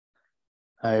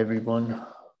Hi everyone,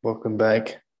 welcome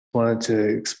back. Wanted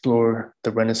to explore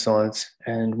the Renaissance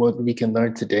and what we can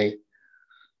learn today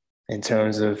in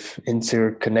terms of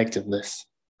interconnectedness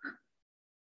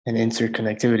and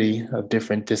interconnectivity of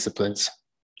different disciplines.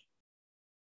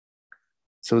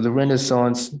 So the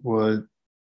Renaissance was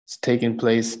taking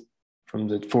place from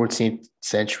the 14th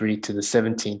century to the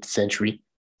 17th century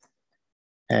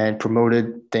and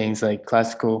promoted things like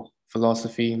classical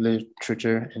philosophy,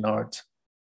 literature, and art,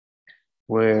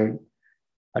 where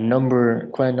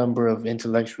quite a number of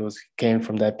intellectuals came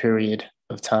from that period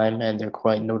of time, and they're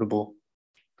quite notable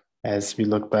as we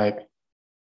look back.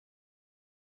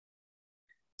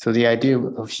 So the idea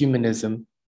of humanism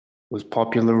was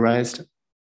popularized,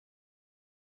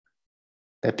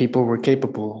 that people were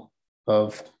capable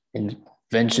of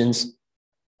inventions,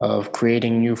 of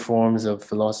creating new forms of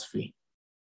philosophy.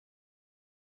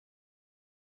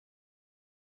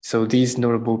 So these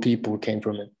notable people came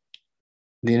from it.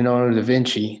 Leonardo da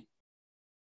Vinci,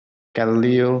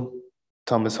 Galileo,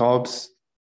 Thomas Hobbes,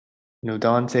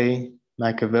 Dante,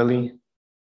 Machiavelli,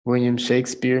 William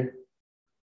Shakespeare.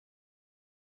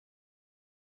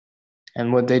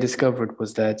 And what they discovered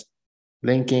was that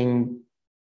linking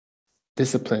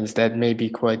disciplines that may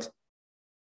be quite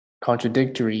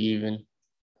contradictory even,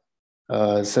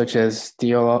 such as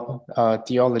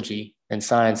theology and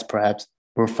science perhaps,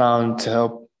 were found to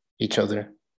help each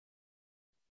other.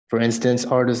 For instance,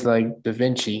 artists like Da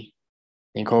Vinci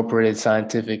incorporated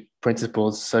scientific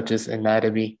principles such as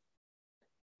anatomy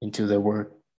into their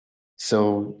work.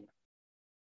 So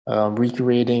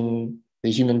recreating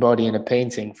the human body in a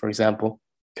painting, for example,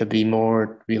 could be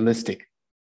more realistic.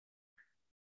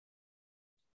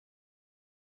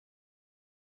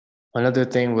 Another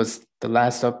thing was the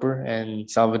Last Supper and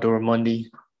Salvator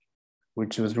Mundi,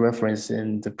 which was referenced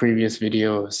in the previous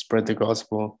video of Spread the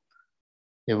Gospel.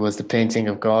 It was the painting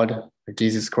of God, or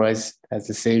Jesus Christ, as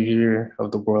the savior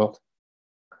of the world.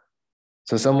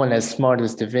 So someone as smart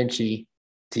as Da Vinci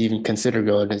to even consider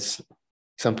God is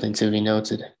something to be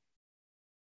noted.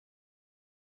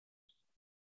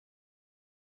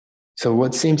 So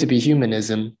what seemed to be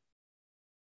humanism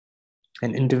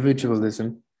and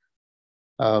individualism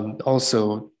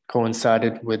also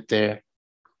coincided with their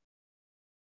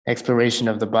exploration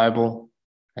of the Bible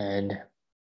and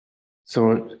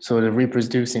sort of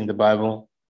reproducing the Bible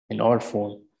in art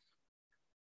form,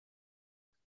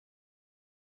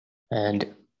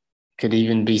 and could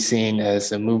even be seen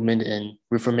as a movement in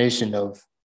reformation of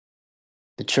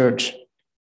the church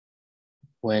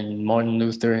when Martin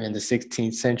Luther in the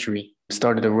 16th century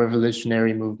started a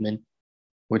revolutionary movement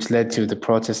which led to the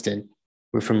Protestant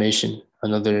Reformation,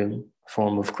 another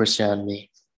form of Christianity.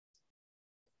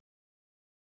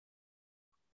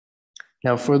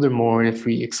 Now, furthermore, if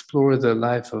we explore the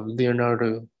life of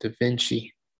Leonardo da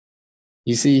Vinci,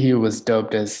 you see he was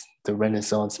dubbed as the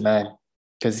Renaissance Man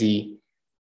because he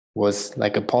was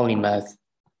like a polymath.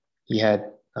 He had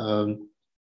a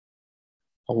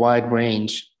wide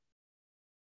range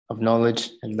of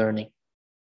knowledge and learning.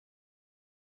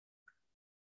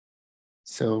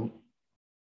 So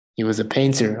he was a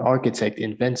painter, architect,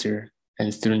 inventor,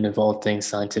 and student of all things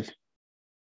scientific.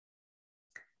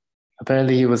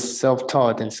 Apparently, he was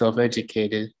self-taught and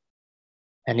self-educated,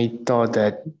 and he thought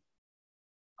that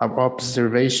our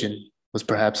observation was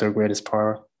perhaps our greatest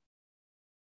power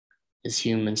as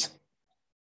humans.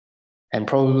 And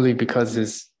probably because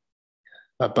this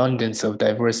abundance of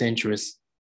diverse interests,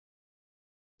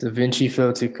 Da Vinci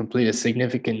failed to complete a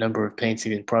significant number of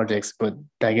paintings and projects, but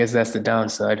I guess that's the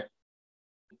downside.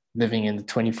 Living in the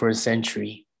 21st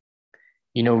century,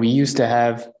 we used to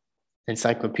have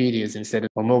encyclopaedias instead of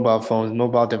mobile phones,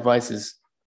 mobile devices,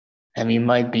 and we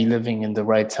might be living in the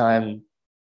right time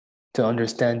to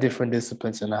understand different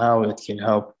disciplines and how it can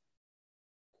help.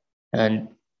 And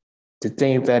to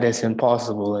think that it's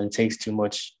impossible and takes too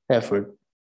much effort,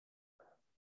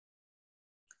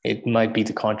 it might be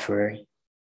the contrary.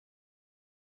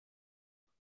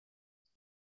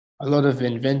 A lot of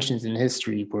inventions in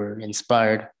history were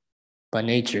inspired by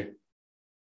nature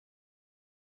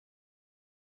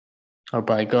or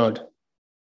by God.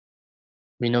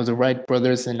 We know the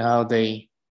Wright-brothers and how they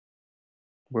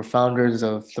were founders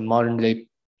of the modern day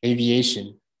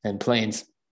aviation and planes.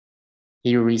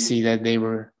 Here we see that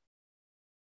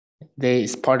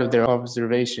part of their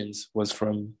observations was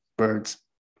from birds.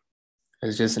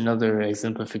 It's just another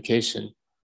exemplification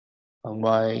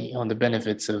on the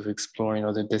benefits of exploring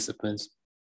other disciplines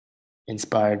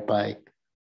inspired by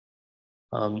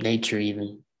nature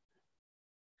even.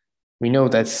 We know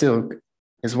that silk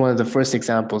is one of the first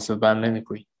examples of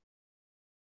biomimicry.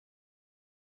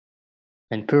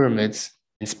 And pyramids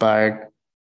inspired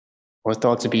or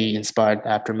thought to be inspired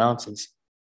after mountains,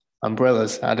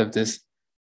 umbrellas out of this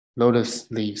lotus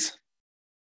leaves.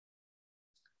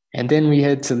 And then we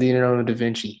head to Leonardo da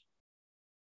Vinci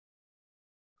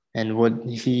and what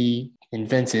he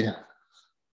invented,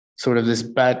 sort of this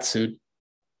bat suit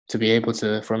to be able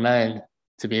to, for man,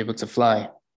 to be able to fly.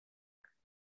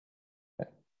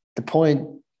 The point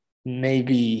may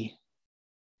be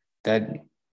that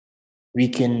we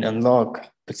can unlock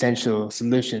potential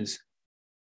solutions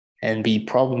and be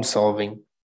problem solving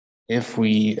if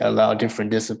we allow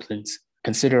different disciplines,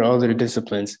 consider other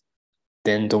disciplines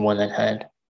than the one at hand.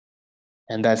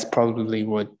 And that's probably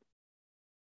what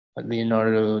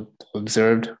Leonardo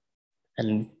observed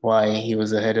and why he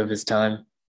was ahead of his time.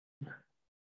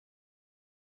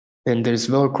 Then there's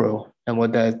Velcro and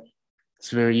what that is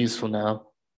very useful now.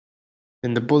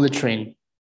 Then the bullet train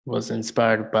was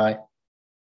inspired by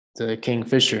the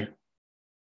Kingfisher.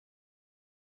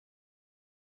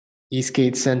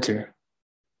 Eastgate Center.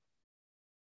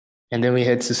 And then we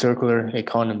head to circular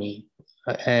economy,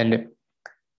 and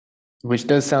which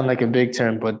does sound like a big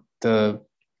term, but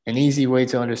an easy way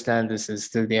to understand this is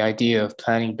the idea of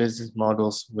planning business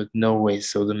models with no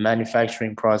waste. So the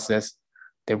manufacturing process,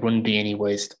 there wouldn't be any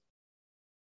waste.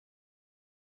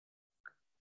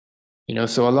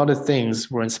 So a lot of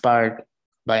things were inspired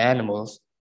by animals,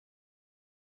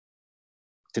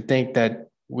 to think that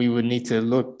we would need to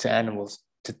look to animals,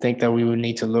 to think that we would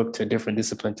need to look to a different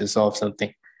discipline to solve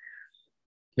something.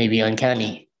 Maybe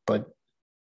uncanny, but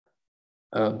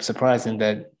surprising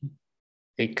that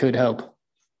it could help.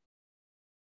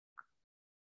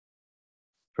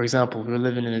 For example, we're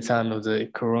living in a time of the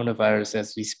coronavirus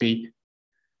as we speak,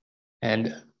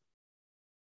 and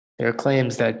there are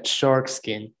claims that shark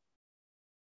skin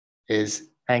is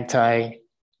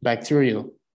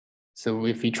antibacterial. So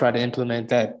if we try to implement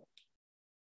that,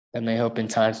 that may help in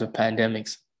times of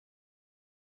pandemics.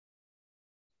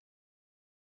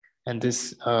 And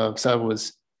this sub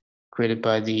was created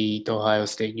by the Ohio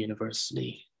State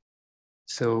University.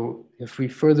 So if we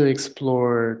further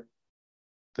explore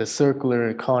the circular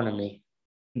economy,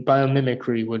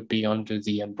 biomimicry would be under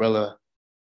the umbrella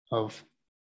of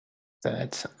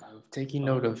that. Taking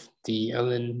note of the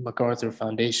Ellen MacArthur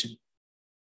Foundation,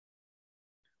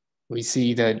 we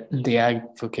see that they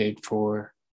advocate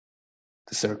for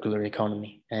the circular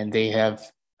economy, and they have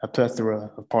a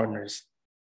plethora of partners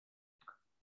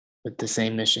with the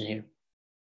same mission here.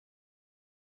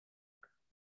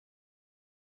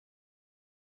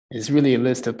 It's really a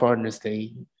list of partners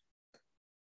they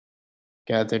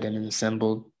gathered and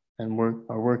assembled and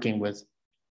are working with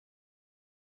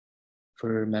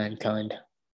for mankind.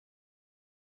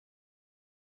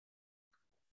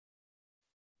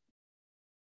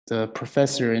 The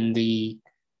professor in the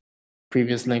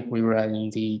previous link we were at in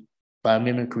the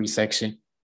biomimicry section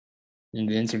in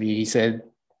the interview, he said,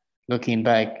 looking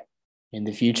back in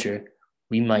the future,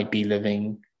 we might be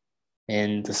living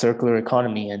in the circular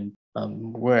economy, and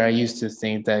where I used to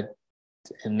think that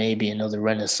it may be another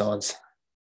renaissance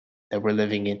that we're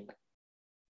living in.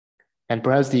 And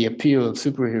perhaps the appeal of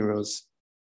superheroes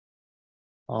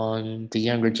on the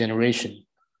younger generation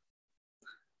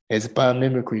is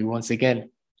biomimicry once again.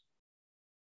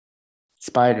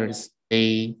 Spiders,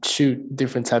 they shoot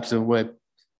different types of web,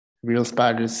 real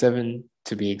spiders, 7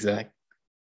 to be exact.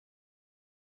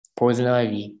 Poison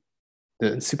Ivy,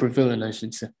 the supervillain, I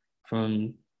should say,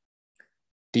 from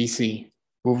DC.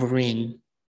 Wolverine,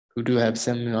 who do have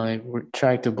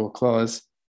semi-retractable claws.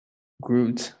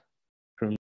 Groot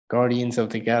from Guardians of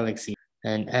the Galaxy,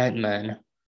 and Ant-Man.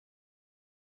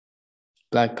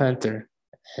 Black Panther,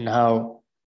 and how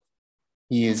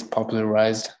he is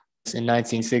popularized in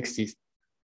 1960s.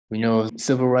 We know of the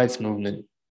civil rights movement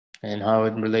and how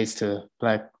it relates to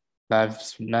Black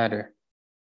Lives Matter.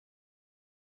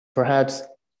 Perhaps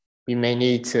we may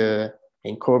need to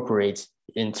incorporate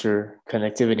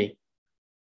interconnectivity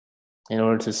in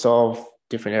order to solve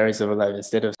different areas of our life,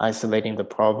 instead of isolating the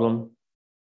problem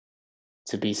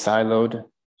to be siloed,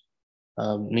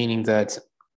 meaning that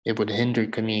it would hinder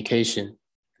communication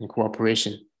and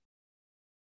cooperation.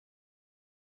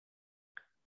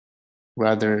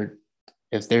 Rather,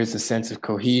 if there's a sense of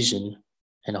cohesion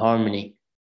and harmony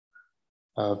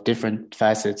of different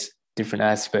facets, different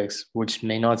aspects, which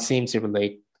may not seem to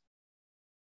relate,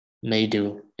 may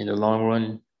do in the long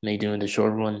run, may do in the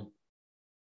short run,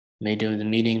 may do in the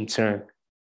medium term.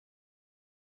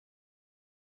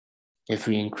 If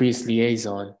we increase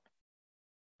liaison,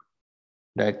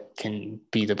 that can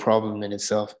be the problem in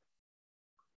itself.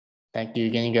 Thank you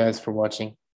again, guys, for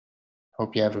watching.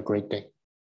 Hope you have a great day.